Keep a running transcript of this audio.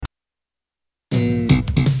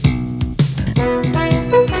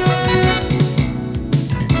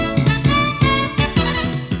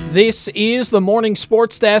This is the Morning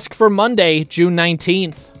Sports Desk for Monday, June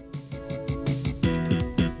 19th.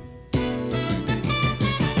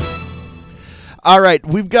 All right,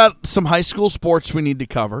 we've got some high school sports we need to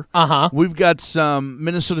cover. Uh-huh. We've got some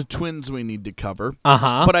Minnesota Twins we need to cover.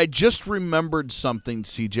 Uh-huh. But I just remembered something,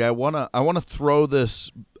 CJ. I wanna throw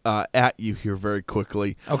this at you here very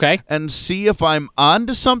quickly. Okay. And see if I'm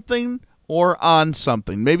onto something or on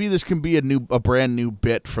something. Maybe this can be a brand new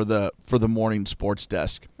bit for the Morning Sports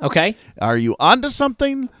Desk. Okay. Are you onto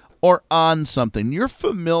something or on something? You're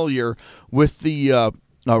familiar with the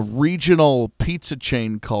a regional pizza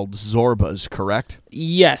chain called Zorba's, correct?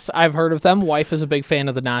 Yes, I've heard of them. Wife is a big fan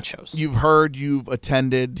of the nachos. You've heard, you've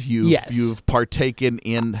attended, you've partaken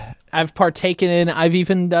in. I've partaken in. I've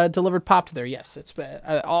even delivered pop to there. Yes, it's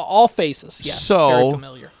all faces. Yes, so, very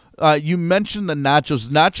familiar. You mentioned the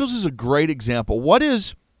nachos. Nachos is a great example. What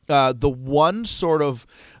is the one sort of,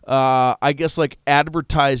 I guess, like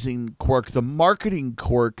advertising quirk, the marketing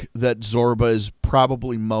quirk that Zorba is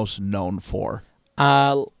probably most known for?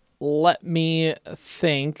 Let me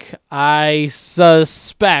think. I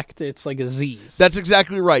suspect it's like a Z's. That's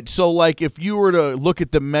exactly right. So, like, if you were to look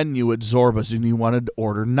at the menu at Zorba's and you wanted to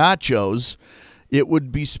order nachos, it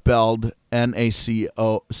would be spelled Nachoz,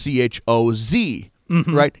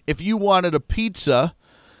 right? If you wanted a pizza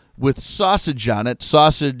with sausage on it,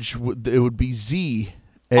 it would be Z,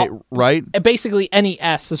 right? Basically, any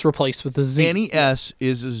S is replaced with a Z. Any S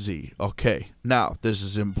is a Z. Okay. Now, this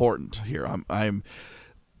is important here. I'm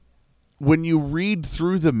when you read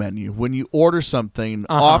through the menu, when you order something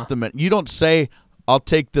off the menu, you don't say, "I'll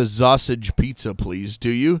take the sausage pizza, please,"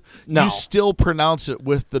 do you? No. You still pronounce it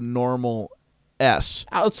with the normal S.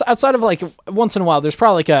 Outside of, like, once in a while, there's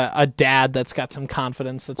probably like a dad that's got some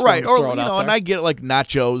confidence that's right, or throw it out there. and I get like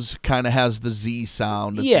nachos kind of has the Z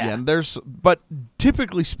sound at the Yeah. end. But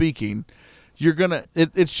typically speaking, you're gonna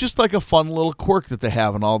it's just like a fun little quirk that they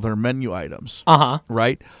have in all their menu items.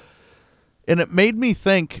 Right? And it made me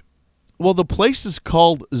think, well, the place is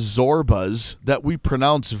called Zorba's that we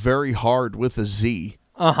pronounce very hard with a Z.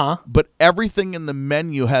 But everything in the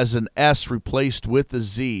menu has an S replaced with a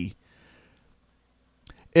Z.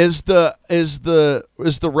 Is the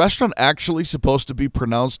restaurant actually supposed to be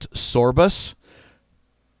pronounced Sorbus?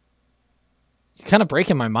 You're kind of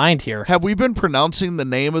breaking my mind here. Have we been pronouncing the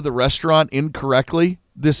name of the restaurant incorrectly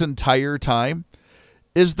this entire time?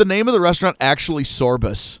 Is the name of the restaurant actually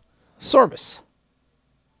Sorbus? Sorbus.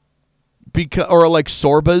 Or like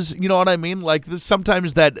Sorbas, you know what I mean? Like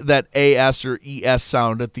sometimes that AS or ES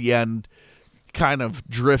sound at the end kind of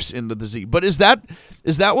drifts into the Z. But is that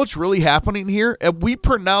what's really happening here? We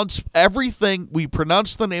pronounce everything. We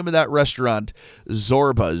pronounce the name of that restaurant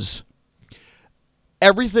Zorba's.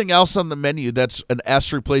 Everything else on the menu that's an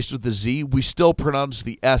S replaced with a Z, we still pronounce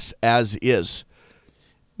the S as is.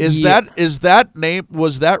 Was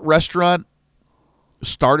that restaurant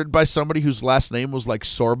started by somebody whose last name was like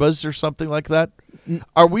Sorbas or something like that?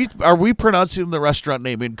 Are we pronouncing the restaurant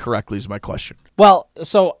name incorrectly is my question. Well,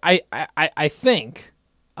 so I think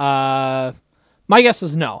my guess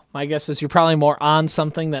is no. My guess is you're probably more on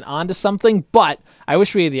something than onto something, but I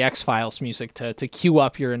wish we had the X-Files music to cue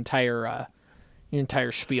up your entire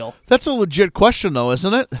spiel. That's a legit question though,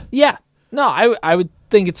 isn't it? Yeah. No, I would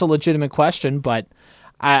think it's a legitimate question, but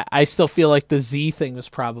I still feel like the Z thing was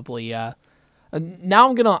probably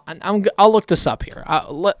now I'll look this up here.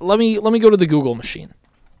 Let me go to the Google machine.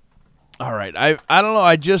 All right. I don't know.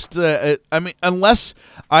 I just I mean, unless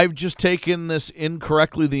I've just taken this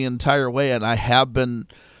incorrectly the entire way, and I have been,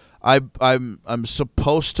 I'm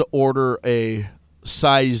supposed to order a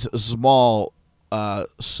size small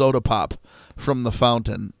soda pop from the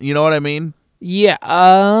fountain. You know what I mean? Yeah.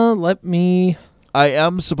 Let me. I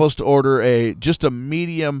am supposed to order just a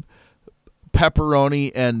medium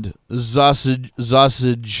pepperoni and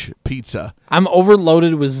sausage pizza. I'm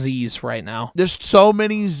overloaded with Z's right now. There's so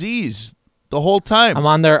many Z's the whole time. I'm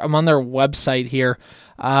on their website here.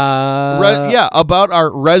 About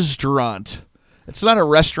our restaurant. It's not a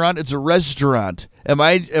restaurant, it's a restaurant. Am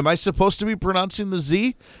I supposed to be pronouncing the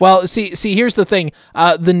Z? Well, see here's the thing.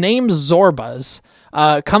 The name Zorba's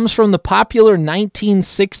comes from the popular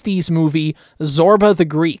 1960s movie Zorba the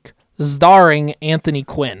Greek, starring Anthony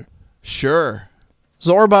Quinn. Sure.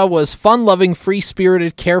 Zorba was fun-loving,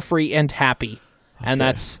 free-spirited, carefree, and happy, okay. and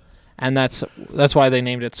that's why they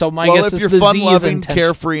named it. So my guess is the Z is intentional. Well, if you're fun-loving,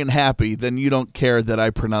 carefree, and happy, then you don't care that I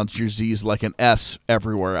pronounce your Z's like an S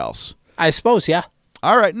everywhere else. I suppose, yeah.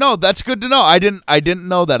 All right, no, that's good to know. I didn't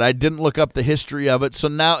know that. I didn't look up the history of it. So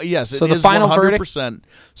now, yes, it is 100%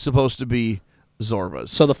 supposed to be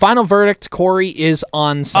Zorba's. So the final verdict, Corey, is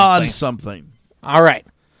on something. On something. All right.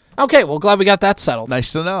 Okay, well, glad we got that settled.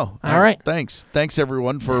 Nice to know. All right. Thanks,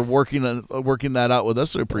 everyone, for working that out with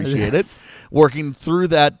us. I appreciate it. Working through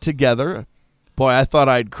that together. Boy, I thought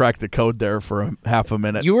I'd cracked the code there for half a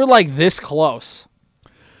minute. You were like this close.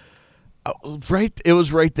 Right, it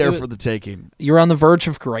was right there for the taking. You're on the verge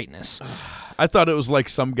of greatness. I thought it was like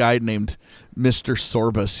some guy named Mr.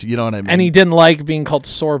 Sorbus. You know what I mean? And he didn't like being called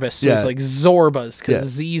Sorbus. So Yeah. It was like Zorbas because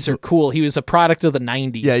Z's are cool. He was a product of the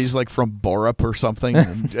 90s. Yeah, he's like from Borup or something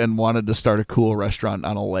and wanted to start a cool restaurant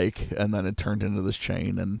on a lake, and then it turned into this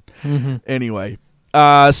chain. And anyway,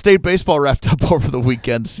 state baseball wrapped up over the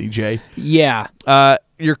weekend, CJ. Yeah.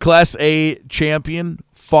 Your Class A champion,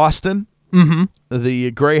 Foston.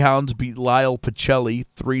 The Greyhounds beat Lyle Pacelli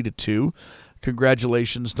 3-2.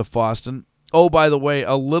 Congratulations to Foston. Oh, by the way,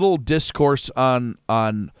 a little discourse on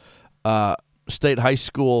State High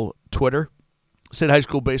School Twitter, State High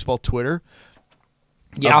School baseball Twitter,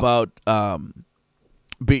 about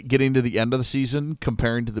getting to the end of the season,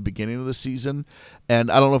 comparing to the beginning of the season.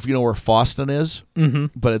 And I don't know if you know where Foston is,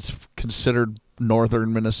 but it's considered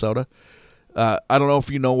northern Minnesota. I don't know if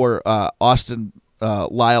you know where Austin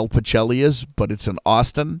Lyle Pacelli is, but it's in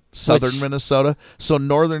Austin, southern Minnesota. So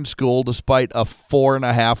Northern School, despite a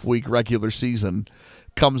 4.5-week regular season,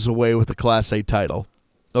 comes away with the Class A title.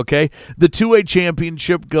 Okay? The 2A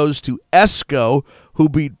championship goes to Esco, who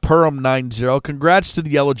beat Perham 9-0. Congrats to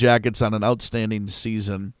the Yellow Jackets on an outstanding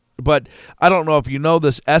season. But I don't know if you know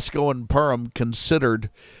this, Esco and Perham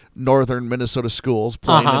considered northern Minnesota schools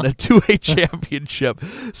playing in a 2A championship.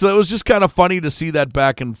 So it was just kind of funny to see that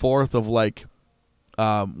back and forth of like,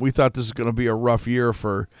 we thought this was going to be a rough year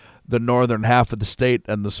for the northern half of the state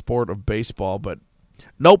and the sport of baseball, but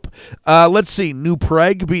nope. Let's see. New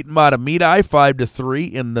Prague beat Matamidi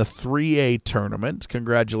 5-3 in the 3A tournament.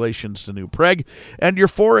 Congratulations to New Prague. And your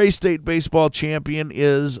 4A state baseball champion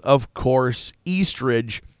is, of course,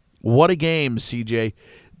 Eastridge. What a game, CJ.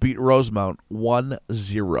 Beat Rosemount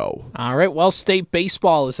 1-0. All right. Well, state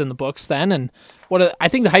baseball is in the books then, and I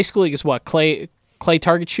think the high school league is what, clay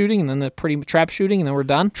target shooting, and then the trap shooting, and then we're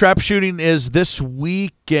done? Trap shooting is this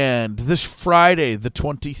weekend, this Friday, the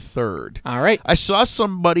 23rd. All right. I saw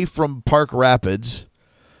somebody from Park Rapids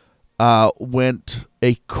went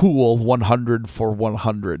a cool 100 for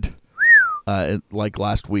 100 like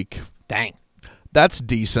last week. Dang. That's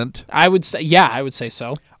decent. I would say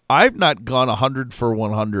so. I've not gone 100 for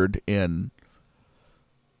 100 in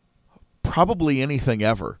probably anything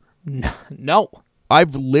ever. No.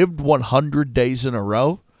 I've lived 100 days in a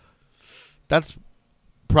row. That's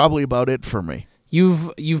probably about it for me.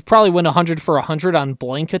 You've probably went 100 for 100 on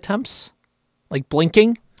blink attempts, like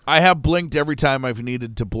blinking. I have blinked every time I've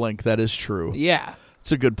needed to blink. That is true. Yeah.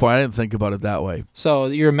 It's a good point. I didn't think about it that way. So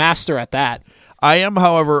you're a master at that. I am,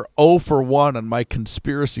 however, 0 for 1 on my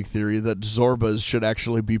conspiracy theory that Zorbas should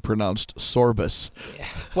actually be pronounced Sorbus. Yeah.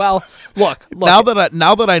 Well, look. Now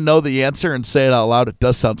that I know the answer and say it out loud, it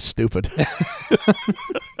does sound stupid.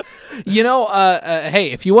 You know, hey,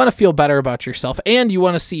 if you want to feel better about yourself and you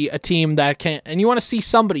want to see a team and you want to see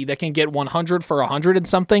somebody that can get 100 for 100 and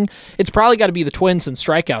something, it's probably got to be the Twins in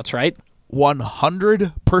strikeouts, right?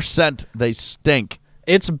 100% they stink.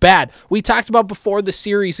 It's bad. We talked about before the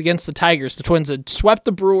series against the Tigers. The Twins had swept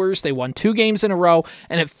the Brewers. They won 2 games in a row,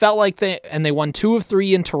 and it felt like they won 2 of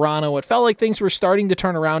 3 in Toronto. It felt like things were starting to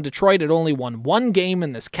turn around. Detroit had only won 1 game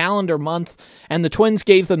in this calendar month, and the Twins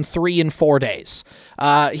gave them 3 in 4 days.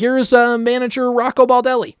 Here's manager Rocco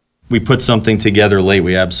Baldelli. We put something together late.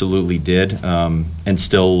 We absolutely did, and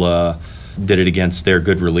still did it against their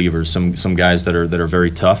good relievers. Some guys that are very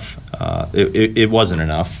tough. It wasn't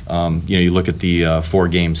enough. You look at the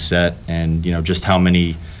 4-game set, and just how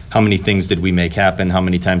many things did we make happen? How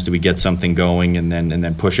many times did we get something going, and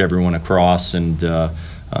then push everyone across and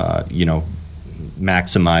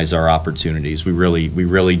maximize our opportunities? We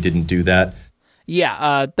really didn't do that.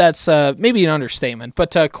 Yeah, that's maybe an understatement.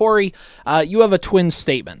 But Corey, you have a Twins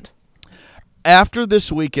statement. After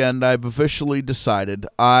this weekend, I've officially decided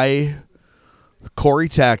Corey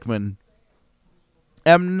Tackman,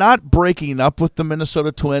 am not breaking up with the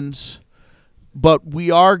Minnesota Twins, but we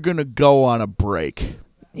are going to go on a break.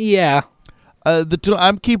 Yeah.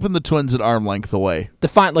 I'm keeping the Twins at arm length away.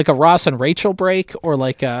 Define like a Ross and Rachel break, or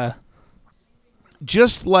like a...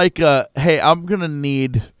 Just like hey,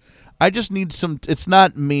 I just need some, it's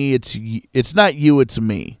not me, it's not you, it's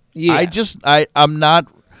me. Yeah.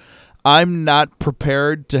 I'm not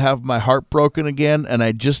prepared to have my heart broken again, and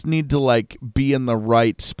I just need to be in the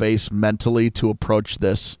right space mentally to approach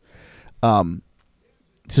this, to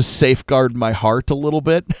safeguard my heart a little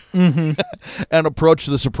bit, and approach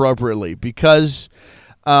this appropriately. Because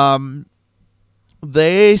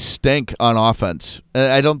They stink on offense.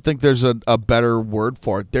 I don't think there's a better word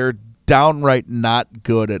for it. They're downright not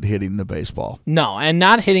good at hitting the baseball. No, and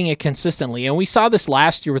not hitting it consistently. And we saw this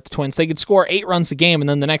last year with the Twins. They could score 8 runs a game, and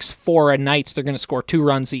then the next 4 nights they're going to score 2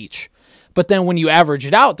 runs each. But then when you average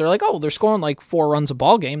it out, they're like, oh, they're scoring like 4 runs a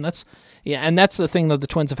ball game. And that's the thing that the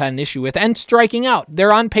Twins have had an issue with. And striking out.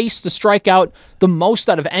 They're on pace to strike out the most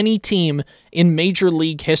out of any team in Major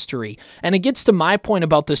League history. And it gets to my point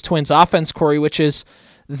about this Twins offense, Corey, which is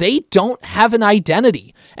they don't have an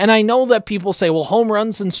identity. And I know that people say, well, home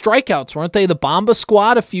runs and strikeouts, weren't they the Bomba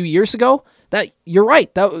squad a few years ago? That you're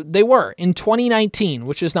right, that they were. In 2019,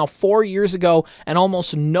 which is now 4 years ago, and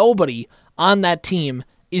almost nobody on that team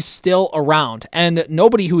is still around. And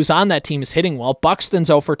nobody who's on that team is hitting well. Buxton's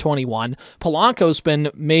 0 for 21. Polanco's been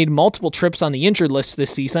made multiple trips on the injured list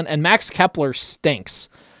this season, and Max Kepler stinks.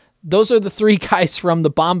 Those are the 3 guys from the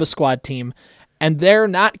Bomba squad team, and they're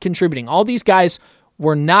not contributing. All these guys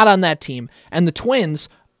were not on that team, and the Twins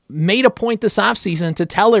made a point this offseason to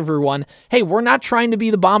tell everyone, hey, we're not trying to be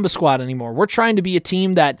the Bomba squad anymore. We're trying to be a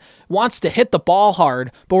team that wants to hit the ball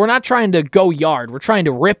hard, but we're not trying to go yard. We're trying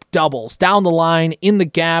to rip doubles down the line, in the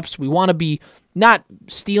gaps. We want to be not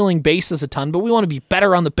stealing bases a ton, but we want to be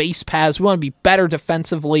better on the base paths. We want to be better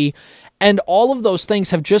defensively. And all of those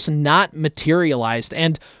things have just not materialized.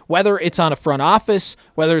 And whether it's on a front office,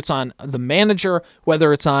 whether it's on the manager,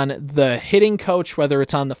 whether it's on the hitting coach, whether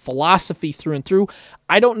it's on the philosophy through and through,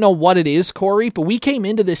 I don't know what it is, Corey, but we came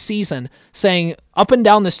into this season saying up and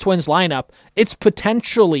down this Twins lineup, it's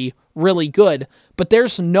potentially really good, but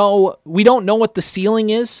we don't know what the ceiling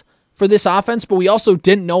is for this offense, but we also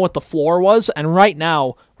didn't know what the floor was, and right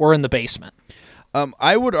now we're in the basement.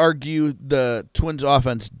 I would argue the Twins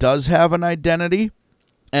offense does have an identity,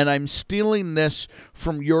 and I'm stealing this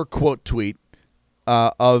from your quote tweet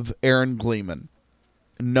of Aaron Gleeman,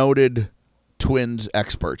 noted Twins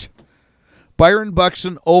expert. Byron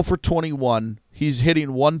Buxton 0 for 21. He's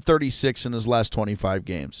hitting 136 in his last 25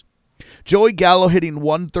 games. Joey Gallo hitting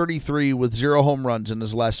 133 with 0 home runs in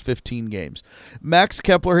his last 15 games. Max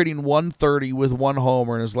Kepler hitting 130 with 1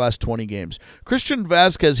 homer in his last 20 games. Christian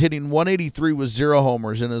Vasquez hitting 183 with 0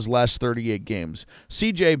 homers in his last 38 games.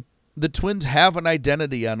 CJ, the Twins have an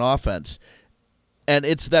identity on offense, and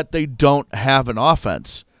it's that they don't have an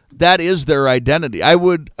offense. That is their identity. I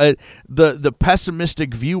would the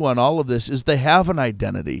pessimistic view on all of this is they have an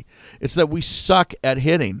identity. It's that we suck at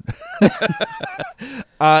hitting.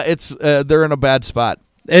 They're in a bad spot.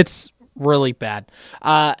 It's really bad.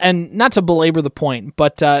 And not to belabor the point,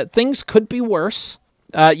 but things could be worse.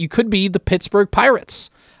 You could be the Pittsburgh Pirates.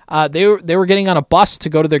 They were getting on a bus to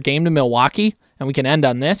go to their game to Milwaukee. And we can end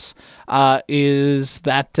on this, is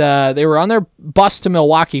that they were on their bus to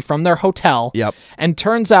Milwaukee from their hotel. Yep. And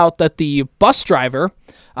turns out that the bus driver,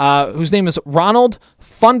 whose name is Ronald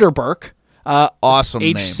Funderburk, awesome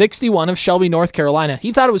age name. 61 of Shelby, North Carolina.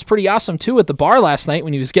 He thought it was pretty awesome, too, at the bar last night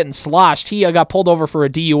when he was getting sloshed. He got pulled over for a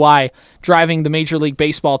DUI driving the Major League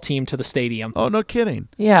Baseball team to the stadium. Oh, no kidding.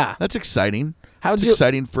 Yeah. That's exciting. It's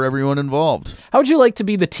exciting for everyone involved. How would you like to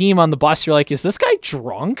be the team on the bus? You're like, is this guy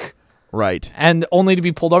drunk? Right. And only to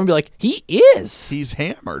be pulled over and be like, he is. He's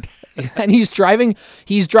hammered. And he's driving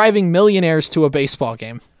millionaires to a baseball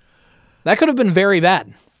game. That could have been very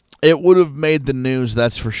bad. It would have made the news,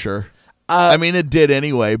 that's for sure. I mean, it did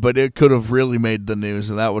anyway, but it could have really made the news,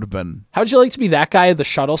 and that would have been... How would you like to be that guy at the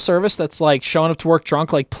shuttle service that's like showing up to work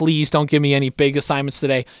drunk, like, please don't give me any big assignments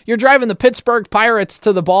today. You're driving the Pittsburgh Pirates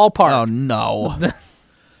to the ballpark. Oh, no.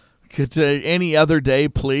 Could any other day,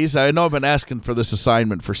 please? I know I've been asking for this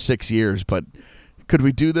assignment for 6 years, but could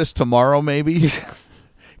we do this tomorrow, maybe?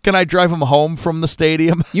 Can I drive him home from the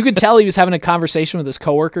stadium? You could tell he was having a conversation with his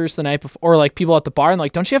coworkers the night before, or like people at the bar, and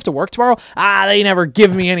like, don't you have to work tomorrow? They never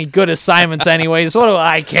give me any good assignments anyways. What do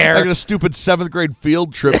I care? I got a stupid 7th grade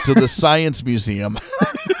field trip to the Science Museum.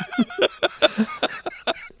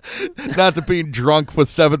 Not that being drunk with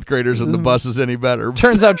 7th graders in the bus is any better.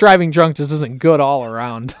 Turns out driving drunk just isn't good all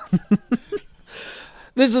around.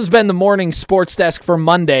 This has been the Morning Sports Desk for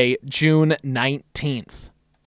Monday, June 19th.